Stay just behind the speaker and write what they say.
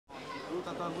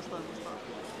attends, bouge pas, bouge pas.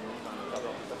 Pardon,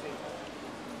 tout à fait.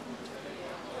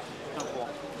 C'est un courant.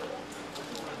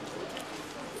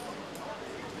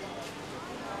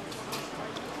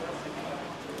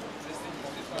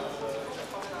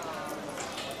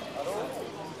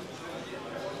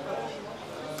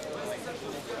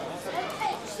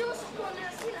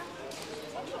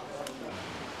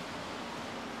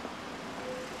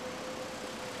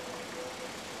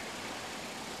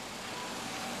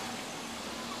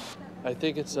 I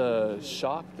think it's a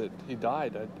shock that he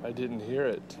died. I didn't hear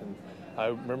it. And I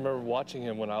remember watching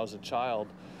him when I was a child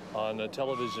on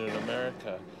television in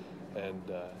America, and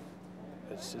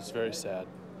it's very sad.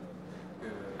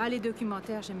 Ah, les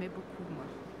documentaires, j'aimais beaucoup, moi.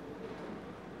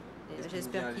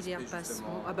 J'espère qu'ils les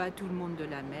repasseront. Ah bah, tout le monde de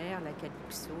la mer, la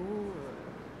Calypso,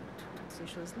 toutes ces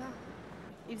choses-là.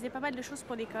 Il faisait pas mal de choses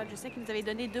pour l'école. Je sais qu'il nous avait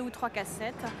donné 2 ou 3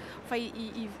 cassettes. Enfin,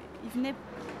 il venait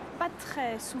pas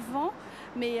très souvent,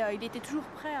 mais il était toujours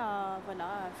prêt à, voilà,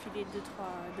 à filer 2 ou 3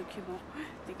 documents,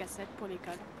 des cassettes pour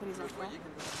l'école, pour les enfants.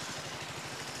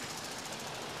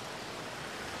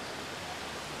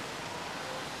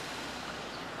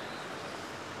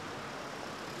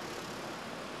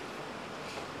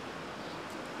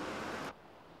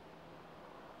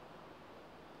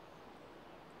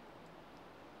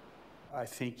 I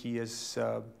think he has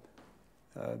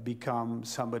become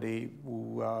somebody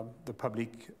who the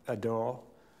public adore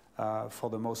for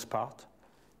the most part,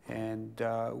 and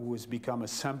who has become a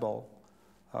symbol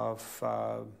of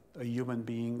a human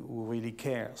being who really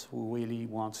cares, who really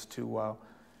wants to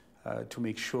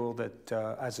make sure that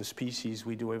as a species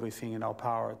we do everything in our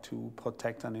power to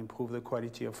protect and improve the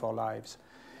quality of our lives.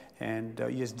 And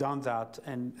he has done that,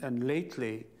 and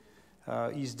lately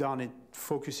he's done it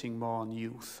focusing more on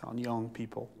youth, on young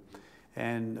people.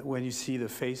 And when you see the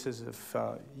faces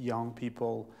of young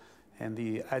people and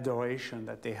the adoration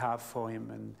that they have for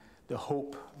him and the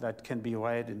hope that can be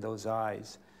read in those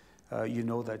eyes, you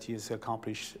know that he has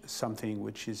accomplished something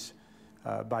which is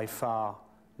by far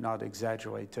not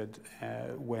exaggerated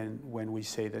when we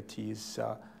say that he is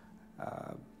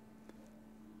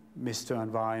Mr.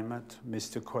 Environment,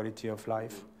 Mr. Quality of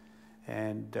Life.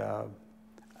 And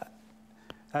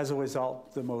as a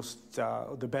result,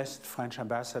 the best French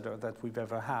ambassador that we've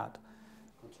ever had.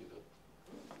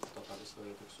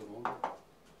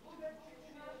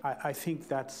 I think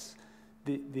that's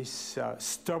this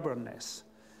stubbornness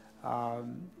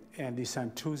and this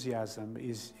enthusiasm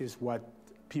is what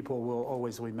people will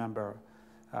always remember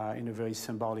in a very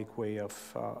symbolic way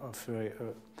of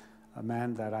a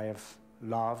man that I have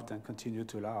loved and continue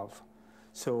to love.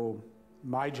 So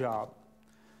my job,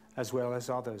 as well as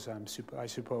others, I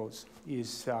suppose,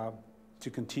 is to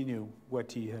continue what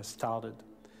he has started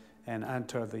and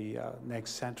enter the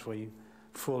next century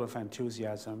full of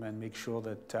enthusiasm and make sure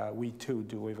that we too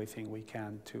do everything we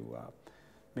can to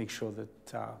make sure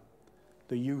that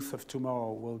the youth of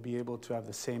tomorrow will be able to have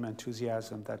the same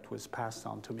enthusiasm that was passed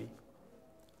on to me.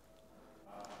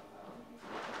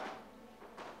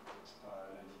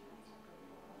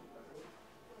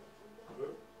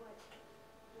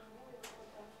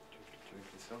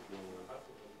 simple.